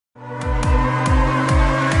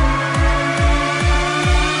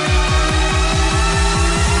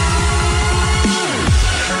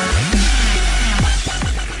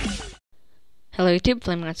Hello YouTube,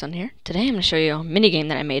 Flame Redstone here. Today I'm going to show you a mini game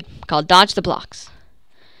that I made called Dodge the Blocks.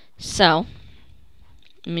 So,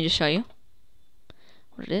 let me just show you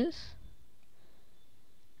what it is.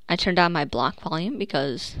 I turned down my block volume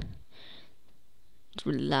because it's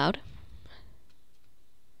really loud.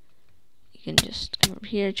 You can just come over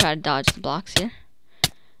here, try to dodge the blocks here.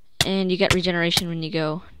 And you get regeneration when you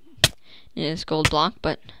go near this gold block,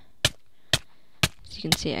 but as you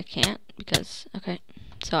can see I can't because, okay,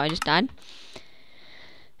 so I just died.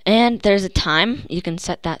 And there's a time. You can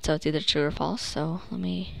set that so it's either true or false. So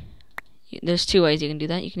there's two ways you can do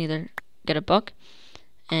that. You can either get a book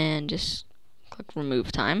and just click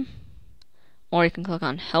remove time, or you can click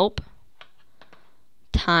on help,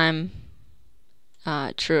 time,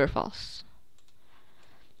 true or false.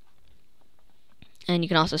 And you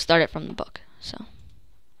can also start it from the book. So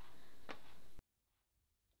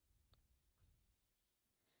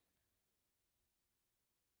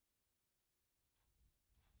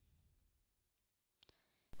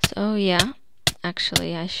yeah,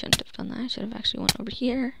 actually I shouldn't have done that. I should have actually went over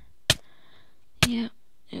here. Yeah,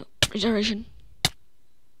 regeneration.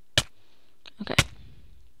 Okay.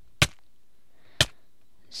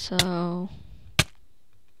 So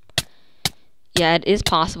yeah, it is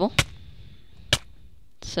possible.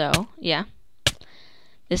 So yeah,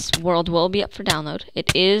 this world will be up for download.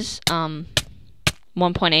 It is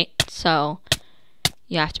 1.8, so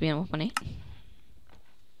you have to be on 1.8.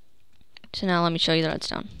 So now let me show you the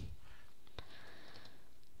redstone.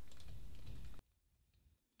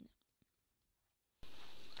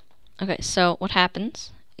 Okay, so what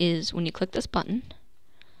happens is when you click this button,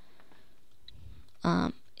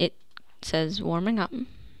 it says warming up,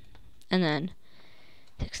 and then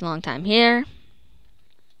it takes a long time here,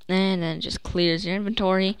 and then it just clears your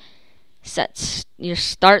inventory, sets your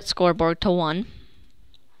start scoreboard to 1,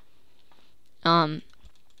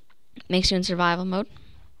 makes you in survival mode,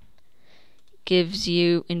 gives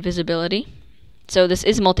you invisibility, so this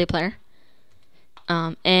is multiplayer,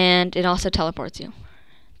 and it also teleports you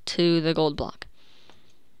to the gold block.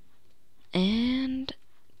 And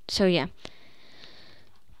so yeah,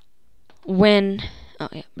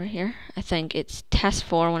 right here, I think it's test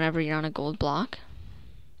 4 whenever you're on a gold block,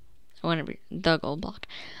 the gold block,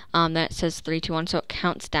 then it says 3, 2, 1, so it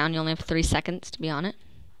counts down. You only have 3 seconds to be on it.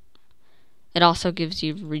 It also gives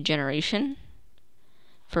you regeneration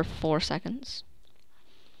for 4 seconds.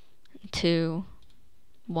 2,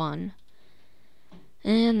 1,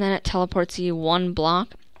 and then it teleports you 1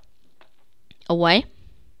 block away.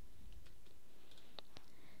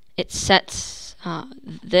 It sets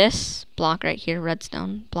this block right here,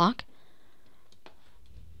 redstone block,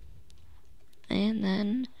 and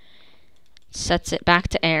then sets it back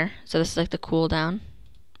to air. So this is like the cooldown,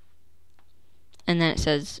 and then it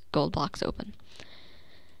says gold blocks open.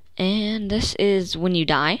 And this is when you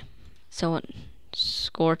die. So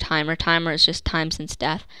score timer is just time since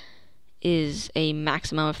death, is a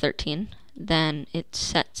maximum of 13. Then it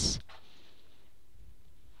sets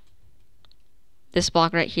this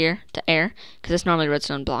block right here to air, because it's normally a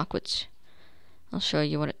redstone block, which I'll show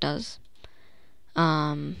you what it does.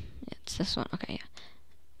 It's this one. Okay,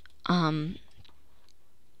 yeah. And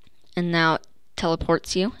now it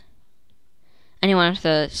teleports you. Anyone with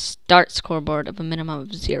a start scoreboard of a minimum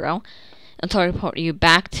of 0. It'll teleport you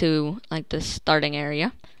back to like the starting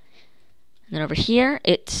area. And then over here,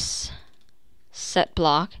 it's set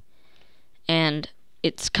block, and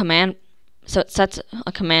it's command. So it sets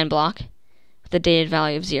a command block with a dated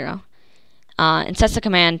value of 0, and sets the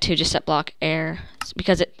command to just set block air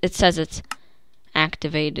because it says it's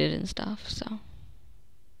activated and stuff. So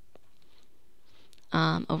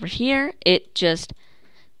over here, it just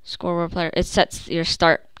scoreboard player. It sets your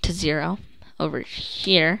start to 0. Over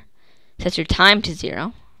here, sets your time to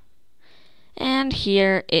 0, and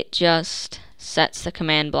here it just sets the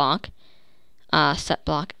command block, set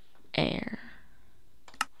block air.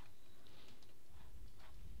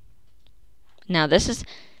 Now this is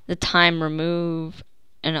the time remove,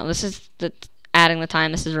 no, this is the adding the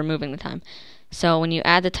time, this is removing the time. So when you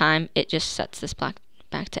add the time, it just sets this block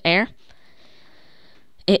back to air.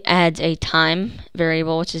 It adds a time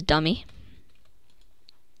variable, which is dummy.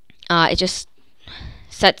 It just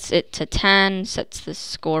sets it to 10, sets the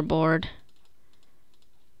scoreboard,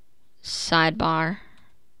 sidebar,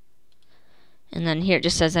 and then here it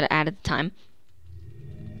just says that it added the time.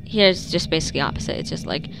 Here's just basically opposite. It's just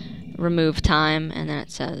like remove time, and then it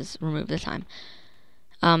says remove the time.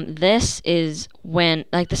 This is when,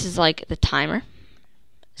 like, this is like the timer.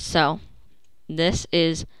 So this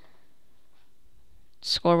is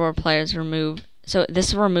scoreboard players remove. So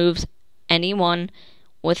this removes anyone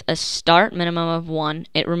with a start minimum of 1,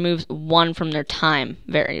 it removes 1 from their time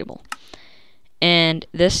variable. And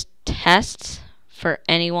this tests for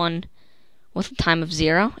anyone with a time of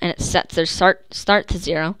 0, and it sets their start to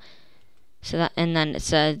 0. So that, and then it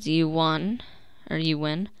says you won or you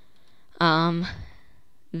win.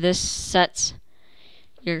 This sets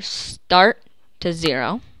your start to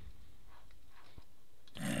 0.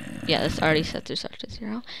 Yeah, this already sets your start to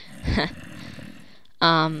 0.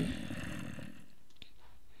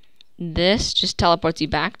 This just teleports you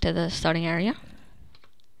back to the starting area.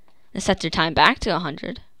 This sets your time back to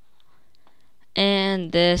 100.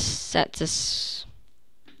 And this sets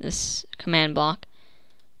this command block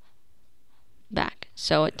back,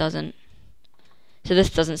 so this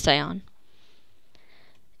doesn't stay on.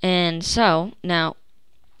 And so now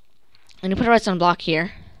when you put a redstone block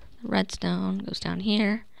here, the redstone goes down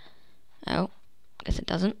here. Oh, guess it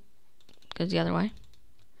doesn't. It goes the other way.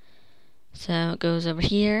 So it goes over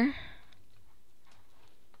here.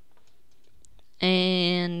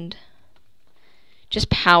 And just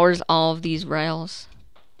powers all of these rails.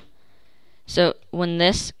 So when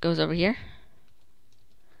this goes over here,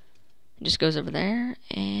 it just goes over there,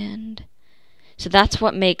 and so that's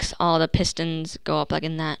what makes all the pistons go up like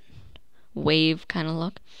in that wave kind of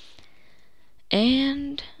look.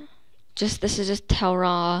 And this is just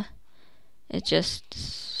Telraw. What does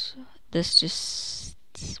this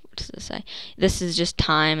say? This is just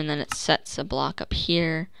time, and then it sets a block up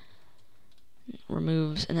here,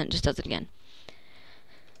 removes, and then it just does it again.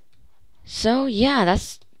 So yeah,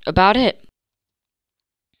 that's about it.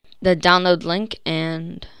 The download link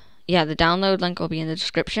will be in the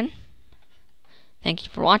description. Thank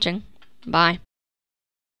you for watching. Bye.